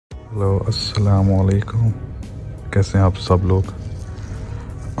Hello अस्सलाम वालेकुम, कैसे हैं आप सब लोग।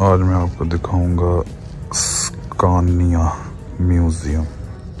 आज मैं आपको दिखाऊंगा स्कानिया म्यूज़ियम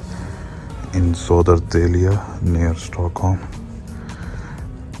इन सोदरतेलिया नियर स्टॉकहोम।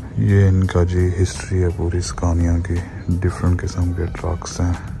 ये इनका जी हिस्ट्री है पूरी स्कानिया की। डिफरेंट किस्म के ट्रक्स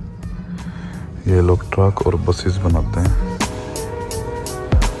हैं, ये लोग ट्रक और बसेस बनाते हैं।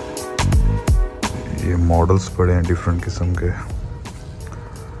 ये मॉडल्स पड़े हैं डिफरेंट किस्म के।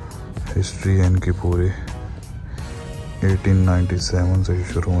 हिस्ट्री है इनकी पूरी 1897 से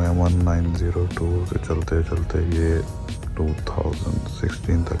शुरू हुए 1902 से चलते चलते ये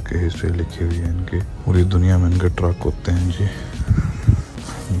 2016 तक की हिस्ट्री लिखी हुई है इनकी। पूरी दुनिया में इनके ट्रक होते हैं जी।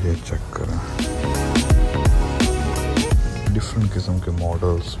 ये चेक करें, डिफरेंट किस्म के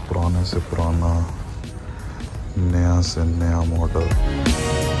मॉडल्स, पुराने से पुराना, नया से नया मॉडल।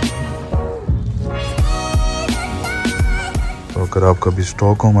 तो अगर आप कभी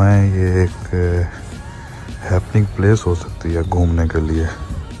स्टॉकहोम आए, ये एक हैपनिंग प्लेस हो सकती है घूमने के लिए।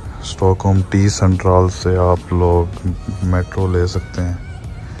 स्टॉकहोम टी सेंट्रल से आप लोग मेट्रो ले सकते हैं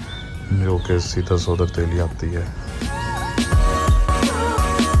जो कि सीधा सोदरतेली आती है।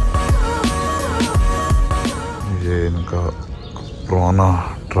 ये इनका पुराना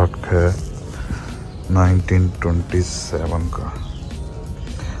ट्रक है 1927 का।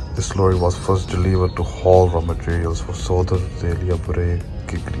 This lorry was first delivered to haul raw materials for Södertälje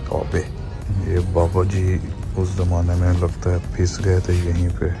Sweden। ये बाबा जी उस ज़माने में लगता है फिस गए थे यहीं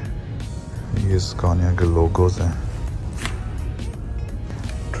पे। ये स्कानिया के लोगोज हैं।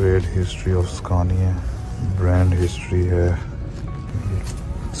 Trade history of स्कानिया, brand history है,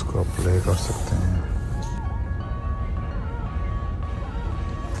 इसको आप प्ले कर सकते हैं।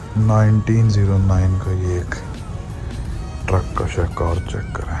 1909 का ये एक ट्रक का शहकार चेक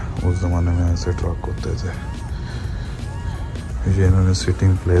करें। उस ज़माने में ऐसे ट्रक होते थे। ये इन्होंने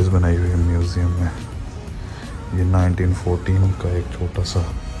सिटिंग प्लेस बनाई हुई है म्यूज़ियम में। ये 1914 का एक छोटा सा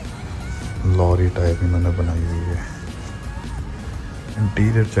लॉरी टाइप इन्होंने बनाई हुई है।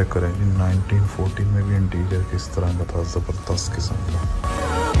 इंटीरियर चेक करें जी, 1914 में भी इंटीरियर किस तरह का था, ज़बरदस्त किस्म का।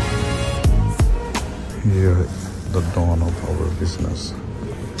 ये the don of our business,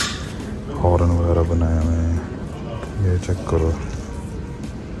 horn वगैरह बनाए हुए हैं। ये चेक करो,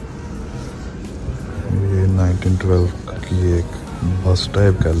 ये 1912 की एक बस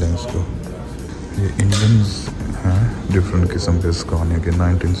टाइप कह लें इसको। ये इंजन्स हैं डिफरेंट किस्म के स्कानिया के।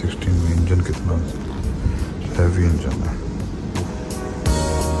 1916 में इंजन कितना हैवी इंजन है।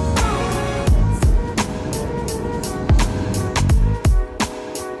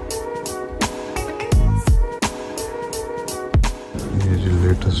 ये जो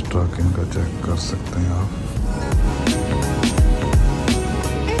लेटेस्ट ट्रक इनका चेक कर सकते हैं आप।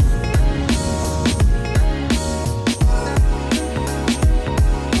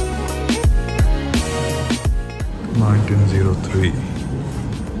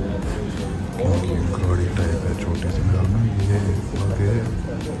 क्योंकि गाड़ी टाइप है छोटी सी घर में। ये आगे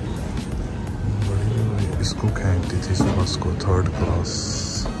बड़ी इसको खींचती थी इस बस को, 3rd क्लास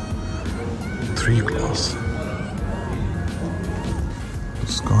 3 क्लास।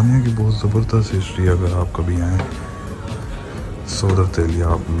 स्कानिया की बहुत ज़बरदस्त हिस्ट्री। अगर आप कभी आएँ सोदरतेली,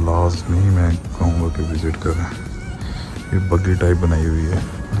 आप लाजमी मैं कहूँगा कि विज़िट करें। ये बग्गी टाइप बनाई हुई है।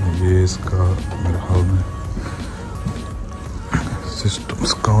 ये इसका मेरे ख्याल में सिस्टम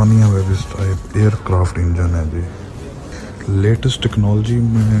स्कानिया वेबिस टाइप एयरक्राफ्ट इंजन है जी। लेटेस्ट टेक्नोलॉजी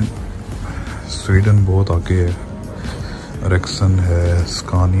में स्वीडन बहुत आगे है। रेक्सन है,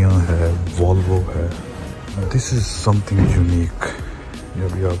 स्कानिया है, वॉल्वो है। This is something unique. ये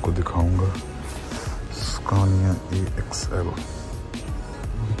अभी आपको दिखाऊंगा। स्कानिया EXL,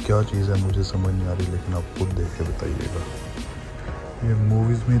 ये क्या चीज़ है मुझे समझ नहीं आ रही, लेकिन आप खुद देख के बताइएगा। ये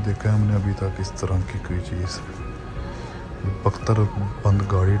मूवीज़ में देखा है हमने अभी तक इस तरह की कोई चीज़। बख्तर बंद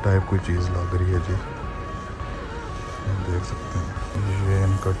गाड़ी टाइप कोई चीज़ लग रही है जी, देख सकते हैं। ये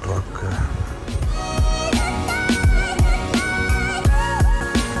इनका ट्रक है।